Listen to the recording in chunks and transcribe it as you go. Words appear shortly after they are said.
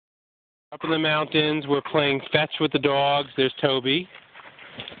Up in the mountains, we're playing fetch with the dogs. There's Toby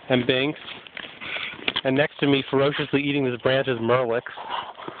and Binks. And next to me, ferociously eating this branch, is Merlix.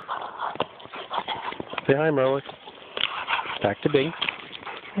 Say hi, Merlix. Back to Binks.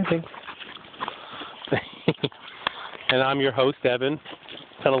 Hi, Binks. And I'm your host, Evan.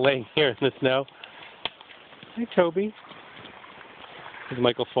 Kind of laying here in the snow. Hi, Toby. There's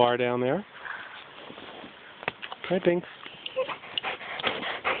Michael Farr down there. Hi, Binks.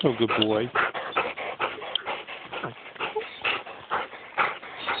 Oh, good boy.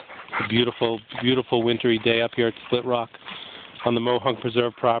 A beautiful, beautiful wintry day up here at Split Rock on the Mohunk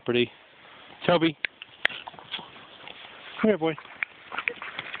Preserve property. Toby. Come here, boy.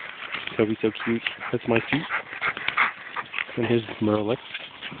 Toby's so cute. That's my feet. And his Merlix,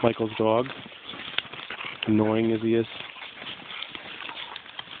 Michael's dog. Annoying as he is.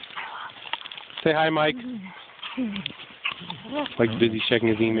 Say hi, Mike. Mike's busy checking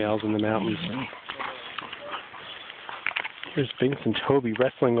his emails in the mountains. There's Binks and Toby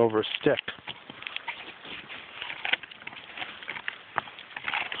wrestling over a stick.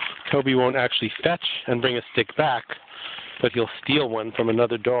 Toby won't actually fetch and bring a stick back, but he'll steal one from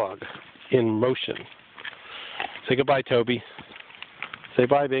another dog in motion. Say goodbye, Toby. Say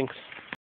bye, Binks.